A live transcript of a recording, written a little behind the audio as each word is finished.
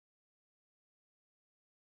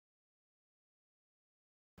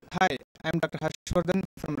Hi, I'm Dr. Harshvardhan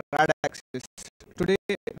from Radaxis. Today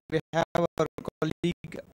we have our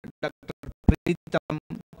colleague Dr. Preetam,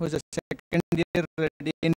 who is a second year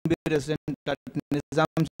DNB resident at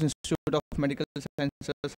Nizam's Institute of Medical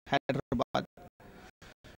Sciences, Hyderabad.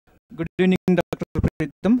 Good evening, Dr.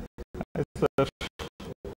 Preetam. Yes, sir.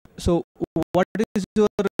 So, what is your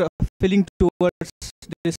feeling towards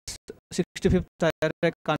this 65th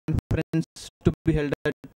IRA conference to be held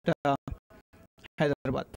at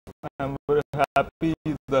Hyderabad? I'm very happy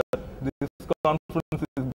that this conference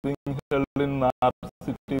is being held in our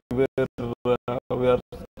city where we are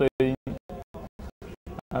staying,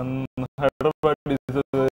 and Hyderabad is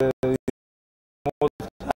the most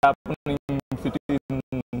happening city in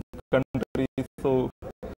country. So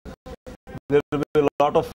there will be a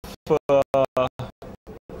lot of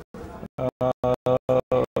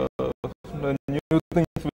new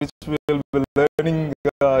things which we will be learning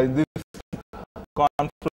in this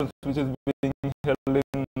conference which is being held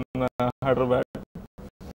in Hyderabad.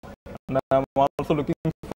 And I'm also looking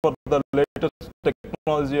for the latest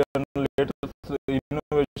technology and latest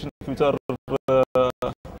innovations which are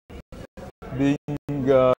being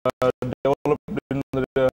developed in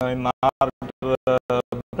our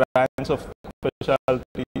branch of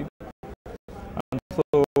specialty. And so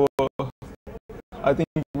I think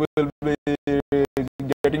we will be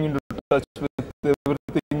getting into touch with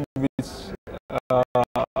everything which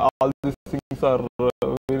all these things are,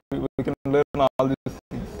 we can learn all these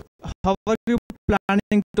things. How are you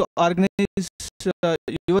planning to organize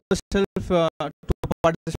yourself to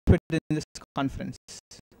participate in this conference?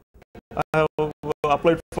 I have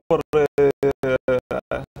applied for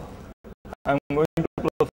I'm going to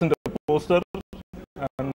present a poster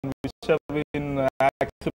and which have been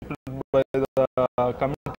accepted by the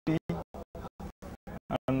committee,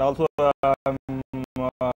 and also I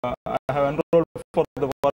have enrolled for the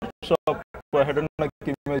workshop for head and neck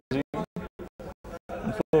imaging,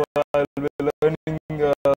 and so I will be learning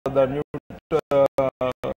the new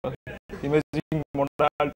imaging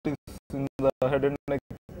modalities in the head and neck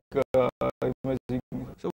imaging.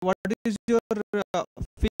 So, what is your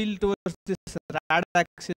feel towards this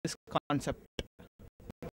Radaxis concept?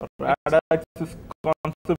 Radaxis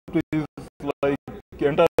concept is like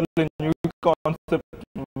entirely new concept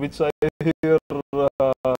which I hear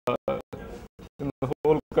in the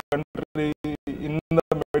whole country in the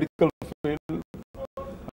medical field,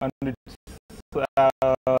 and it's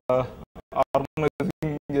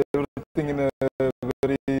organizing everything in a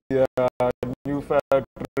very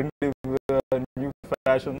trendy new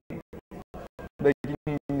fashion, making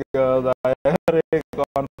the IRA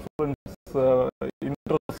conference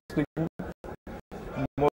interesting,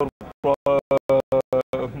 more worth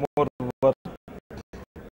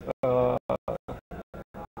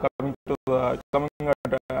coming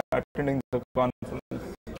at attending the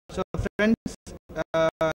conference. So, friends,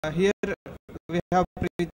 here we have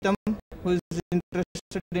Preetam, who is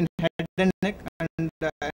interested in head and neck and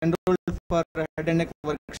enrolled for head and neck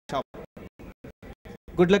workshop.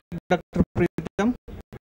 Good luck, Dr. Preetam.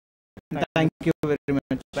 Thank you very much.